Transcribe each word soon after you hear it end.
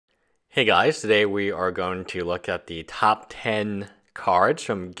Hey guys, today we are going to look at the top 10 cards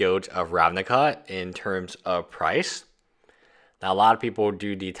from Guilds of Ravnica in terms of price. Now, a lot of people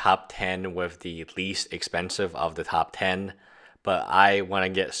do the top 10 with the least expensive of the top 10, but I want to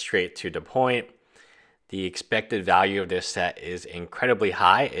get straight to the point. The expected value of this set is incredibly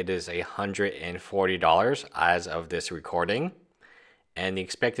high. It is $140 as of this recording. And the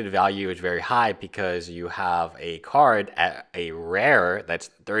expected value is very high because you have a card at a rare that's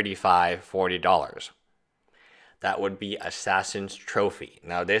 $35, $40. That would be Assassin's Trophy.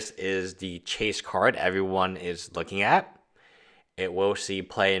 Now, this is the chase card everyone is looking at. It will see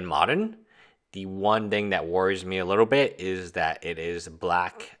play in Modern. The one thing that worries me a little bit is that it is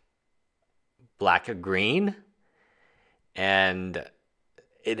black-green, and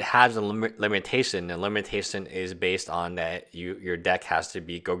it has a limitation. The limitation is based on that your deck has to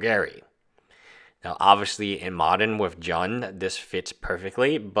be Gogari. Now, obviously, in Modern with Jund, this fits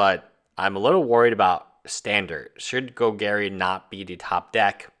perfectly, but I'm a little worried about Standard. Should Gogari not be the top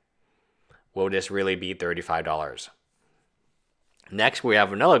deck, will this really be $35? Next, we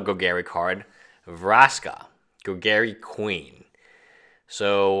have another Gogari card, Vraska, Gogari Queen.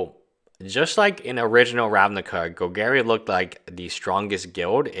 So, just like in original Ravnica, Gogari looked like the strongest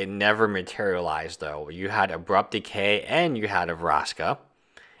guild. It never materialized though. You had Abrupt Decay and you had a Vraska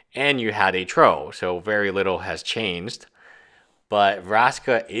and you had a Tro, so very little has changed. But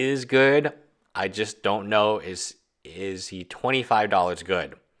Vraska is good. I just don't know, is he $25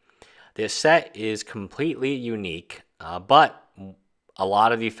 good? This set is completely unique, but a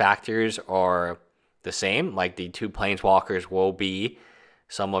lot of the factors are the same. Like the two Planeswalkers will be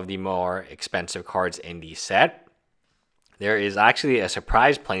some of the more expensive cards in the set. There is actually a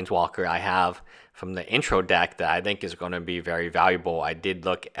surprise Planeswalker I have from the intro deck that I think is going to be very valuable. I did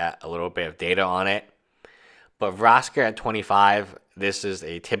look at a little bit of data on it. But Vraska at $25, this is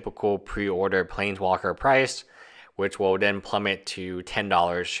a typical pre-order Planeswalker price, which will then plummet to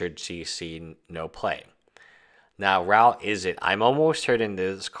 $10 should she see no play. Now, Ral is it? I'm almost certain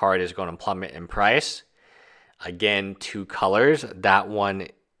this card is going to plummet in price. Again, two colors. That one,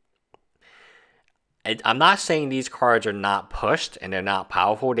 I'm not saying these cards are not pushed and they're not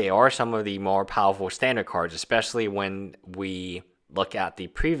powerful. They are some of the more powerful standard cards, especially when we look at the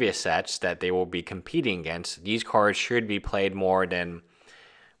previous sets that they will be competing against. These cards should be played more than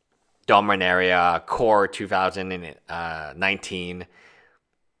Dominaria, Core 2019.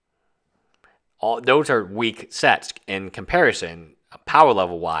 All those are weak sets in comparison, power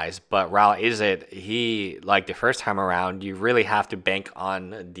level wise, but Ral is it, he, like the first time around, you really have to bank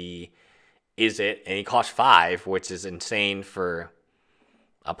on the is it, and he costs 5, which is insane for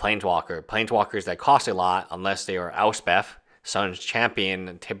a Planeswalker. Planeswalkers that cost a lot, unless they are Elspeth, Sun's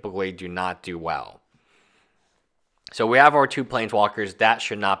Champion, typically do not do well. So we have our two Planeswalkers. That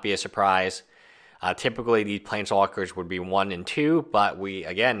should not be a surprise. Typically, these Planeswalkers would be 1 and 2, but we,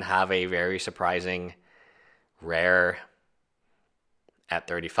 again, have a very surprising rare at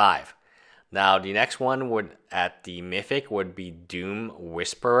 35. Now, the next one would at the Mythic would be Doom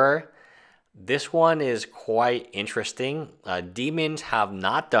Whisperer. This one is quite interesting. Demons have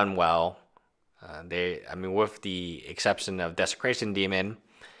not done well. With the exception of Desecration Demon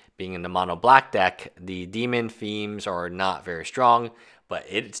being in the mono black deck, the demon themes are not very strong, but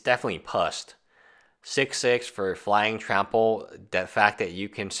it's definitely pussed. 6/6 for Flying Trample. The fact that you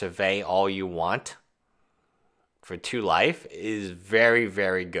can survey all you want for 2 life is very,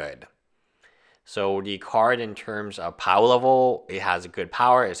 very good. So the card in terms of power level, it has a good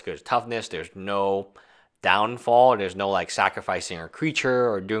power, it's good toughness, there's no downfall, there's no like sacrificing a creature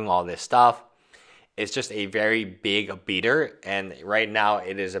or doing all this stuff. It's just a very big beater, and right now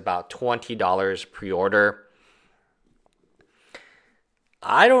it is about $20 pre-order.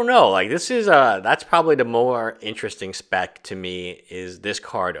 I don't know, like this is that's probably the more interesting spec to me is this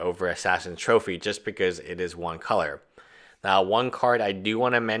card over Assassin's Trophy, just because it is one color. Now, one card I do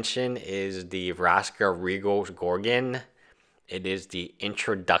want to mention is the Vraska Regal Gorgon. It is the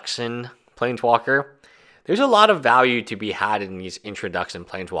introduction Planeswalker. There's a lot of value to be had in these introduction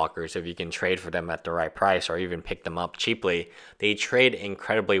Planeswalkers if you can trade for them at the right price or even pick them up cheaply. They trade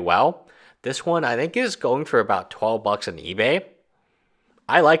incredibly well. This one I think is going for about $12 on eBay.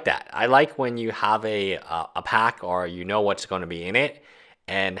 I like that. I like when you have a pack or you know what's going to be in it,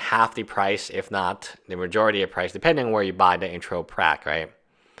 and half the price, if not the majority of price, depending on where you buy the intro pack, right,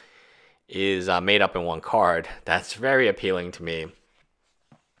 is made up in one card. That's very appealing to me.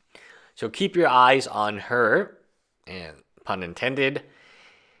 So keep your eyes on her, and pun intended,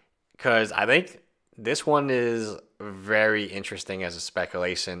 because I think This one is very interesting as a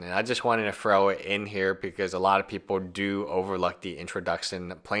speculation, and I just wanted to throw it in here because a lot of people do overlook the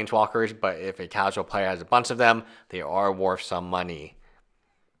introduction planeswalkers, but if a casual player has a bunch of them, they are worth some money,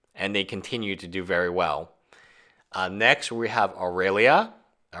 and they continue to do very well. Next, we have Aurelia.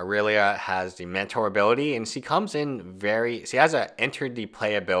 Aurelia has the mentor ability, and she comes in she has a enter the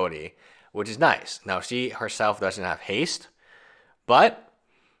play ability, which is nice. Now, she herself doesn't have haste, but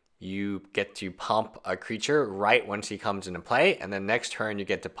you get to pump a creature right when she comes into play, and then next turn you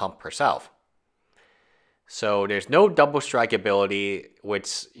get to pump herself. So there's no double strike ability,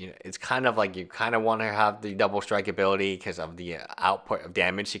 which it's kind of like you kind of want to have the double strike ability because of the output of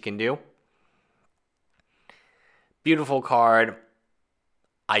damage she can do. Beautiful card.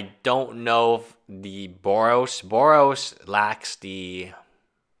 I don't know if the Boros lacks the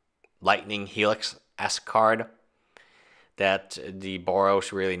Lightning Helix-esque card that the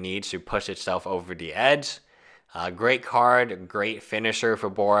Boros really needs to push itself over the edge. Great card, great finisher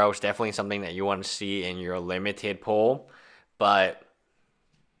for Boros. Definitely something that you want to see in your limited pool. But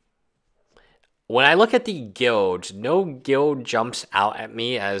when I look at the guilds, no guild jumps out at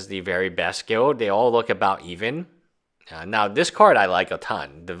me as the very best guild. They all look about even. Now, this card I like a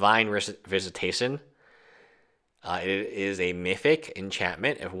ton. Divine Visitation. It is a mythic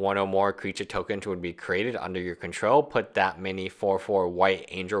enchantment. If one or more creature tokens would be created under your control, put that many 4/4 white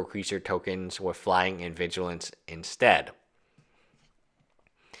angel creature tokens with flying and vigilance instead.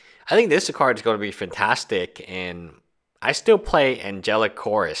 I think this card is going to be fantastic, and I still play Angelic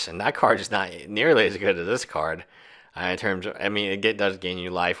Chorus, and that card is not nearly as good as this card. In terms of, I mean, it does gain you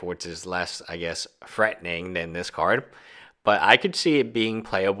life, which is less, I guess, threatening than this card. But I could see it being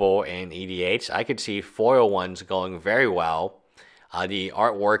playable in EDH. I could see foil ones going very well. The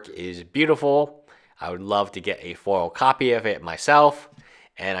artwork is beautiful. I would love to get a foil copy of it myself.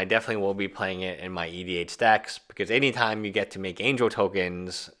 And I definitely will be playing it in my EDH decks. Because anytime you get to make angel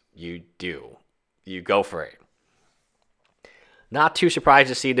tokens, you do. You go for it. Not too surprised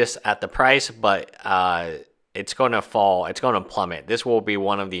to see this at the price, but it's going to fall. It's going to plummet. This will be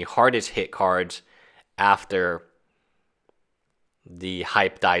one of the hardest hit cards after the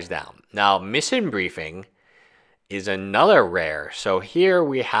hype dies down. Now, Mission Briefing is another rare. So here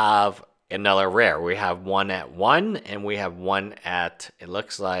we have another rare. We have one at 1, and we have one at, it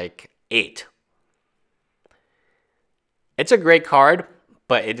looks like, 8. It's a great card,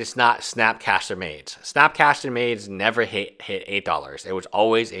 but it is not Snapcaster Maids. Snapcaster Maids never hit $8. It was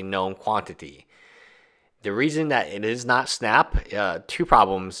always a known quantity. The reason that it is not Snap, two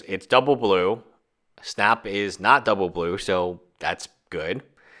problems. It's double blue. Snap is not double blue, so that's good.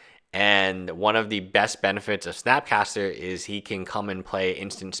 And one of the best benefits of Snapcaster is he can come and play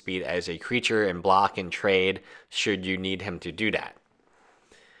instant speed as a creature and block and trade should you need him to do that.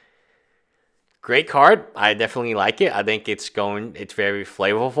 Great card. I definitely like it. I think it's very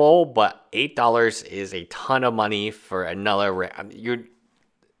flavorful, but $8 is a ton of money for another.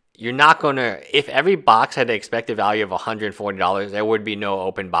 You're not going to, if every box had an expected value of $140, there would be no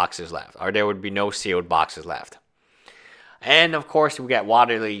open boxes left, or there would be no sealed boxes left. And of course, we get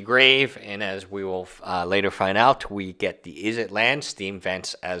Waterley Grave, and as we will later find out, we get the Is It Land Steam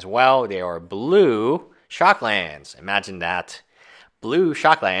Vents as well. They are blue Shocklands. Imagine that. Blue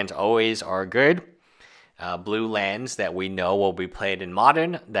Shocklands always are good. Blue lands that we know will be played in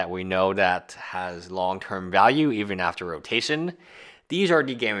Modern, that we know that has long-term value even after rotation. These are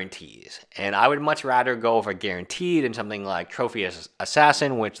the guarantees, and I would much rather go for guaranteed than something like Trophy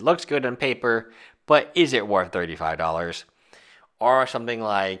Assassin, which looks good on paper, but is it worth $35? Or something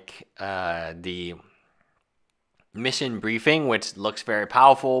like the Mission Briefing, which looks very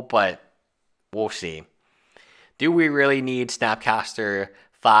powerful, but we'll see. Do we really need Snapcaster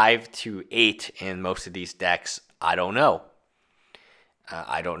 5 to 8 in most of these decks? I don't know.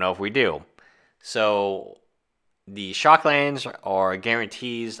 I don't know if we do. So the Shocklands are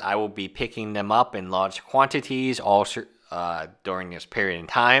guarantees. I will be picking them up in large quantities also during this period in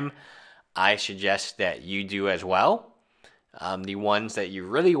time. I suggest that you do as well. The ones that you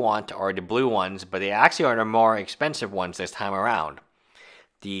really want are the blue ones, but they actually are the more expensive ones this time around.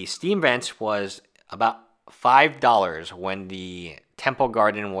 The Steam Vents was about $5 when the Temple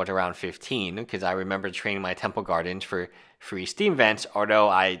Garden was around $15, because I remember trading my Temple Gardens for free Steam Vents, although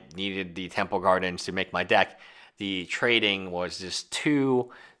I needed the Temple Gardens to make my deck. The trading was just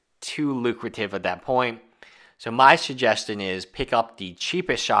too lucrative at that point. So my suggestion is pick up the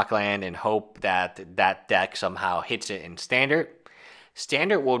cheapest Shockland and hope that that deck somehow hits it in Standard.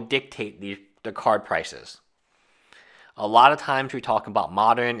 Standard will dictate the card prices. A lot of times we talk about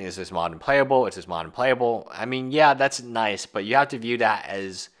Modern. Is this Modern playable? Is this Modern playable? I mean, yeah, that's nice, but you have to view that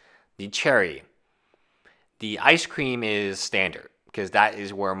as the cherry. The ice cream is standard because that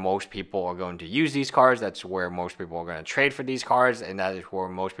is where most people are going to use these cards. That's where most people are going to trade for these cards, and that is where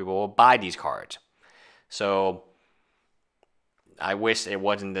most people will buy these cards. So I wish it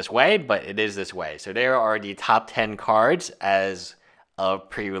wasn't this way, but it is this way. So there are the top 10 cards as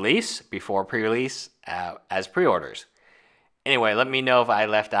of pre-release, before pre-release, as pre-orders. Anyway, let me know if I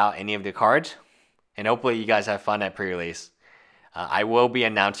left out any of the cards, and hopefully you guys have fun at pre-release. I will be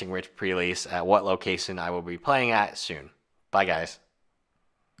announcing which pre-release at what location I will be playing at soon. Bye, guys.